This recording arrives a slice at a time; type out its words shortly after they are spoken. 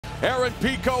Aaron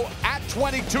Pico at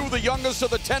 22, the youngest of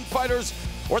the 10 fighters,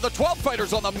 or the 12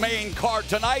 fighters on the main card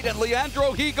tonight. And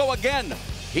Leandro Higo again.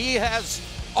 He has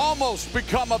almost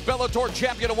become a Bellator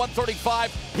champion at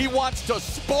 135. He wants to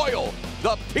spoil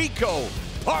the Pico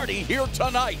party here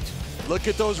tonight. Look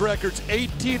at those records,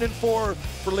 18-4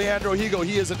 for Leandro Higo.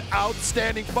 He is an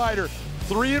outstanding fighter.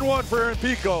 3-1 for Aaron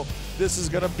Pico. This is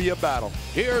gonna be a battle.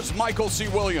 Here's Michael C.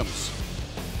 Williams.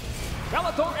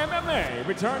 Bellator MMA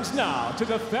returns now to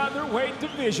the featherweight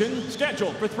division,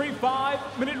 scheduled for 3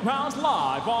 5-minute rounds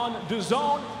live on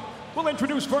DAZN. We'll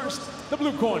introduce first the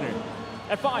blue corner.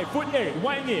 At 5'8",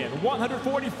 weighing in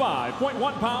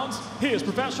 145.1 pounds, his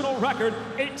professional record,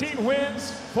 18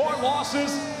 wins, 4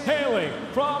 losses, hailing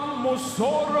from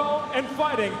Mossoró and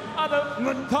fighting out of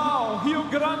Natal, Rio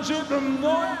Grande do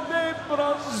Norte,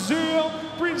 Brazil,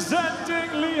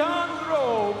 presenting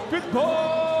Leandro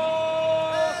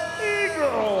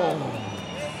Higo.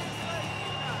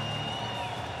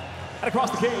 And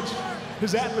across the cage,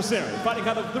 his adversary, fighting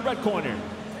out of the red corner.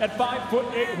 At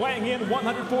 5'8", weighing in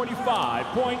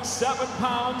 145.7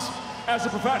 pounds as a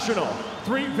professional.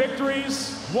 3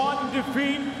 victories, 1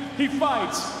 defeat. He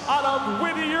fights out of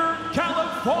Whittier,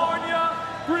 California,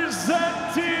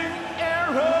 presenting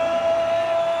Aaron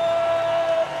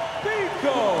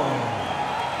Pico.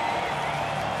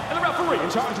 And the referee in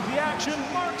charge of the action,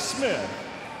 Mark Smith.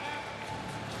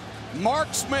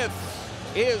 Mark Smith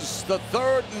is the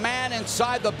 3rd man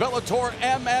inside the Bellator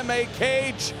MMA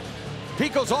cage.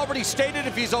 Pico's already stated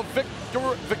if he's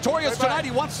victorious tonight,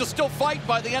 he wants to still fight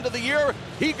by the end of the year.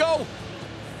 Higo,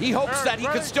 he hopes that he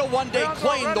could still one day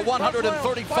claim the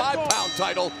 135-pound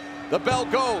title. The bell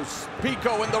goes.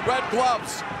 Pico in the red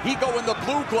gloves, Higo in the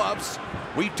blue gloves.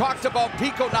 We talked about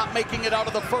Pico not making it out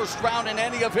of the first round in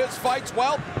any of his fights.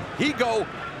 Well, Higo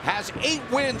has 8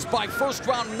 wins by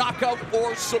first-round knockout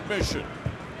or submission.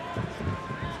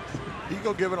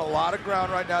 Higo giving a lot of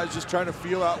ground right now. He's just trying to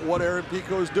feel out what Aaron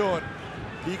Pico is doing.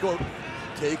 Pico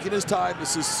taking his time.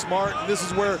 This is smart. And this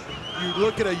is where you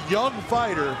look at a young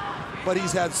fighter, but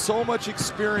he's had so much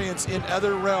experience in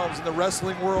other realms in the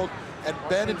wrestling world and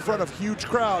been in front of huge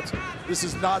crowds. This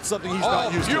is not something he's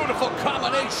not used to. Beautiful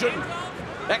combination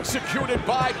executed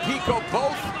by Pico.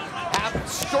 Both have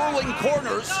sterling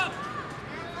corners.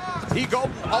 Higo,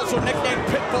 also nicknamed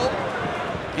Pitbull,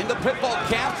 in the Pitbull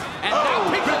camp. And now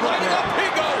Pico lining up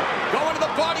Higo, going to the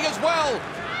body as well.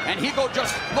 And Higo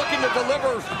just looking to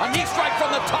deliver a knee strike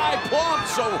from the Thai plum.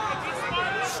 So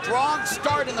strong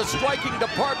start in the striking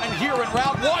department here in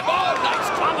round 1. Oh, nice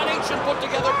combination put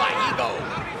together by Higo.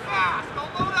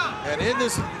 And in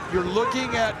this, you're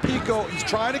looking at Pico. He's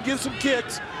trying to give some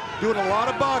kicks, doing a lot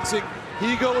of boxing.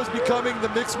 Higo is becoming the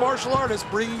mixed martial artist,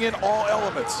 bringing in all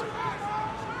elements.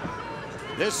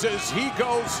 This is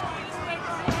Higo's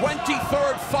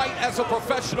 23rd fight as a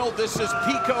professional. This is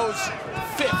Pico's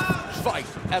 5th fight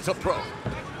as a pro.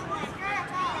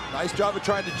 Nice job of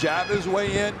trying to jab his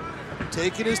way in,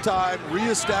 taking his time,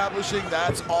 reestablishing.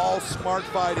 That's all smart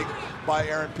fighting by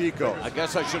Aaron Pico. I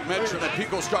guess I should mention that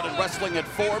Pico started wrestling at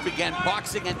 4, began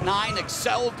boxing at 9,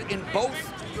 excelled in both.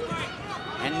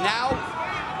 And now,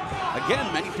 again,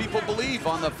 many people believe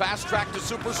on the fast track to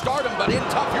superstardom, but in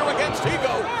tough here against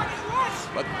Higo.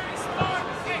 But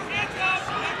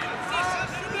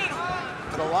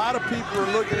a lot of people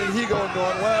are looking at Higo and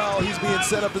going, well, he's being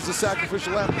set up as a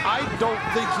sacrificial lamb. I don't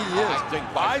think he is.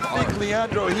 I think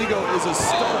Leandro Higo is a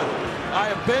stud. I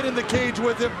have been in the cage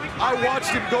with him. I watched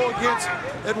him go against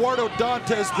Eduardo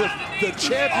Dantes, the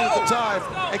champion at the time,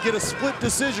 and get a split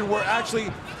decision where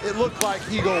actually it looked like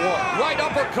Higo won. Right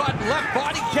uppercut, left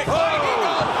body kick by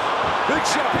Higo. Big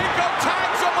shot. Pico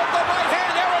tags him with the right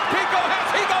hand. Aaron Pico has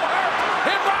Higo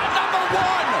hurt in round number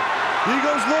 1.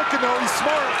 Higo's looking though, he's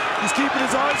smart. He's keeping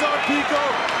his eyes on Pico.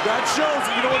 That shows,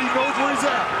 you know what, he knows where he's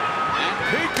at. And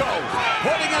Pico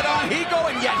putting it on Higo,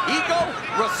 and yet Higo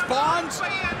responds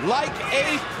like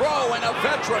a pro and a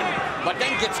veteran, but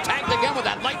then gets tagged again with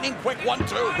that lightning quick 1-2.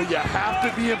 But you have to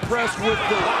be impressed with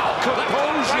the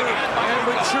composure and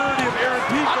maturity of Aaron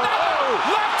Pico.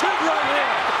 Left hook right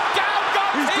hand. Down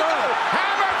goes He's Higo. done.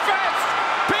 Hammer fist.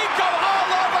 Pico all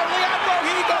over Leandro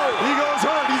Higo. Higo's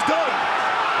hurt, he's done.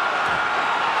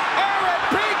 Aaron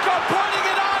Pico putting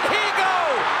it on Higo.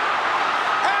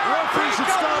 Aaron Pico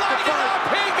lighting up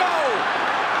Higo.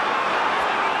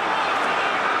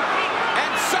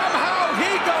 And somehow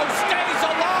Higo stays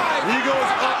alive.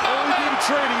 Higo's only been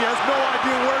training. He has no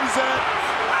idea where he's at.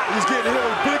 He's getting hit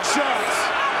with big shots.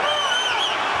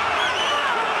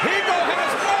 Higo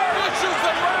has more issues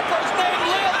than rappers named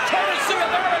Lil, courtesy of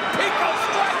Aaron Pico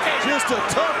striking. Just a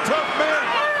tough man.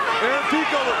 Aaron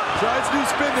Pico tries to do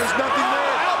spin. There's nothing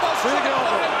there. Elbow strike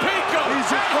by Pico. He's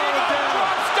just falling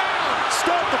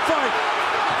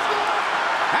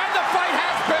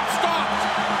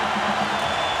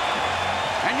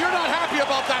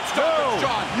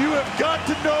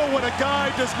when a guy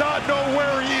does not know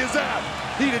where he is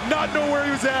at. He did not know where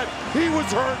he was at. He was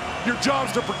hurt. Your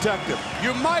job's to protect him.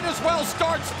 You might as well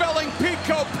start spelling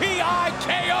Pico,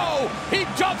 P-I-K-O. He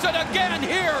does it again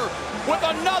here with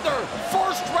another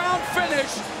first-round finish.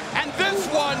 And this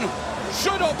one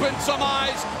should open some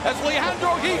eyes as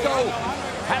Leandro Higo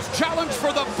has challenged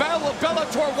for the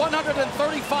Bellator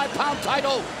 135-pound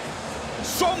title.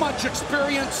 So much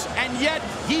experience, and yet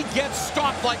he gets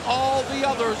stopped like all the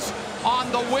others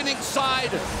on the winning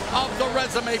side of the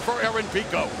resume for Aaron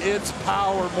Pico. It's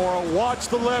power, Moro. Watch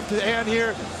the left hand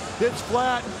here. Hits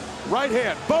flat. Right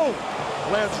hand, boom.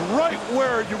 Lands right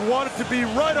where you want it to be,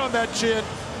 right on that chin.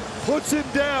 Puts him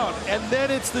down, and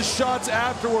then it's the shots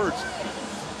afterwards.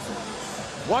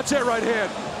 Watch that right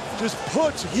hand. Just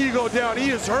puts Higo down.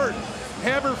 He is hurt.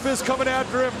 Hammer fist coming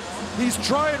after him. He's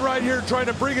trying right here, trying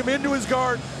to bring him into his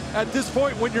guard. At this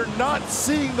point, when you're not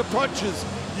seeing the punches,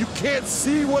 you can't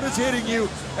see what is hitting you,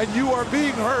 and you are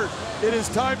being hurt. It is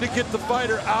time to get the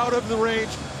fighter out of the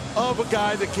range of a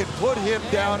guy that can put him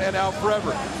down and out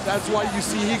forever. That's why you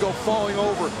see Higo falling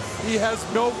over. He has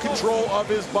no control of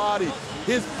his body.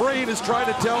 His brain is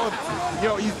trying to tell him, you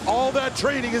know, all that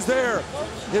training is there.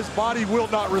 His body will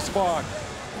not respond.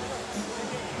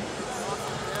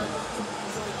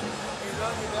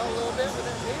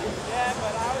 Yeah,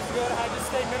 but I was good. I just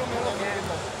stayed middle.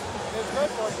 It was good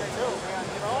for you too, man,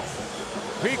 you know?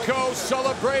 Pico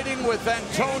celebrating with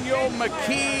Antonio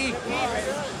McKee,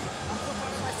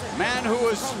 man who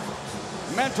has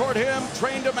mentored him,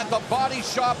 trained him at the body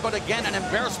shop, but again, an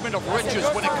embarrassment of riches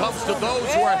when it comes to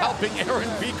those who are helping Aaron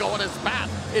Pico on his path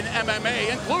in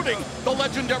MMA, including the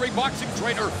legendary boxing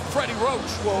trainer, Freddie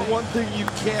Roach. Well, one thing you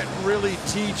can't really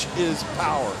teach is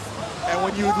power. And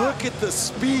when you look at the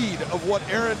speed of what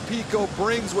Aaron Pico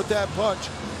brings with that punch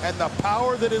and the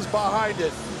power that is behind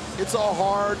it, it's a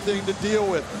hard thing to deal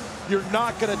with. You're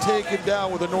not going to take him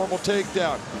down with a normal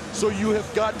takedown. So you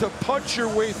have got to punch your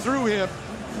way through him,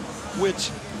 which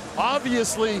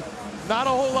obviously not a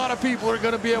whole lot of people are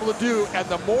going to be able to do. And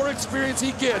the more experience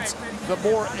he gets, the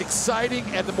more exciting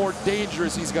and the more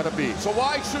dangerous he's going to be. So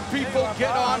why should people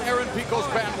get on Aaron Pico's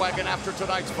bandwagon after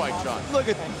tonight's fight, John? Look,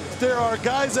 there are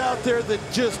guys out there that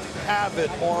just have it,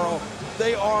 Moro.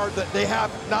 They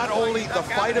have not only the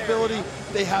fight ability,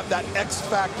 they have that X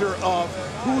factor of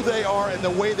who they are and the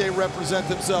way they represent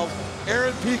themselves.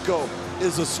 Aaron Pico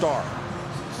is a star.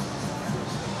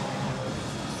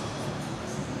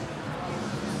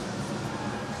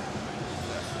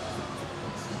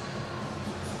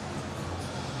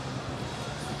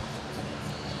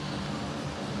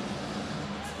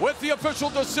 With the official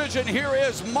decision, here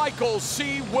is Michael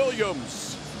C.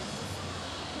 Williams.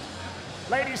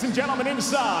 Ladies and gentlemen,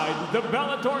 inside the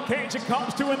Bellator cage, it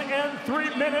comes to an end.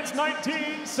 3 minutes,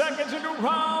 19 seconds into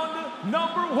round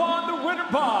number 1. The winner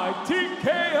by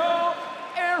TKO,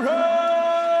 Aaron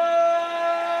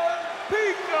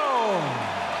Pico.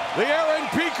 The Aaron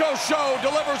Pico Show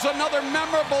delivers another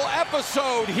memorable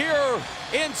episode here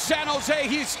in San Jose.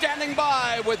 He's standing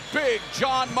by with Big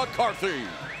John McCarthy.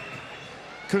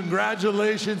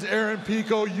 Congratulations, Aaron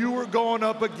Pico. You were going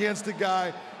up against a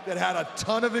guy that had a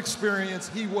ton of experience.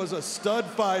 He was a stud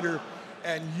fighter,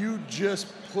 and you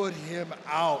just put him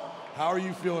out. How are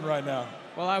you feeling right now?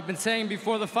 Well, I've been saying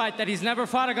before the fight that he's never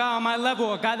fought a guy on my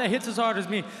level, a guy that hits as hard as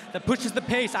me, that pushes the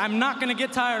pace. I'm not going to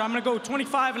get tired. I'm going to go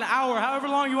 25 an hour, however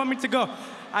long you want me to go.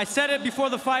 I said it before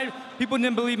the fight. People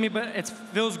didn't believe me, but it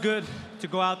feels good to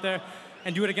go out there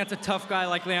and do it against a tough guy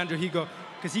like Leandro Higo,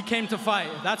 because he came to fight.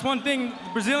 That's one thing.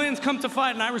 The Brazilians come to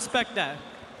fight, and I respect that.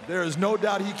 There is no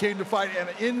doubt he came to fight, and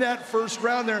in that first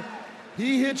round there,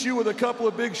 he hit you with a couple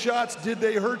of big shots. Did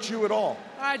they hurt you at all?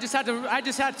 I just had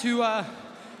to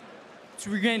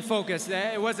regain focus.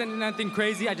 It wasn't nothing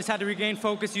crazy. I just had to regain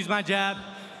focus, use my jab,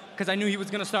 because I knew he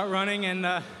was going to start running. And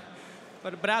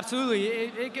but absolutely,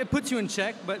 it puts you in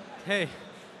check. But hey,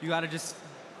 you got to just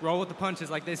roll with the punches,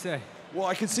 like they say. Well,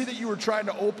 I can see that you were trying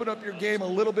to open up your game a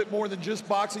little bit more than just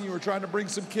boxing. You were trying to bring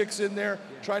some kicks in there,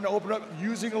 trying to open up,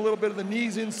 using a little bit of the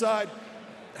knees inside.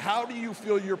 How do you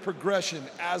feel your progression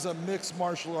as a mixed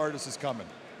martial artist is coming?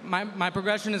 My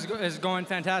progression is going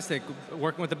fantastic.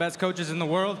 Working with the best coaches in the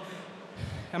world.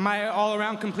 Am I an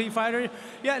all-around complete fighter?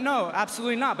 Yeah, no,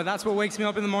 absolutely not. But that's what wakes me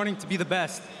up in the morning to be the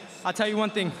best. I'll tell you one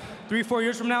thing. 3 or 4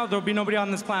 years from now, there'll be nobody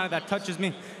on this planet that touches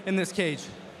me in this cage.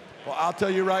 Well, I'll tell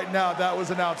you right now, that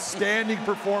was an outstanding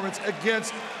performance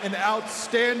against an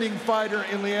outstanding fighter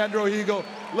in Leandro Higo.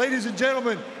 Ladies and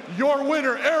gentlemen, your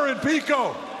winner, Aaron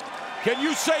Pico. Can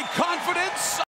you say confidence?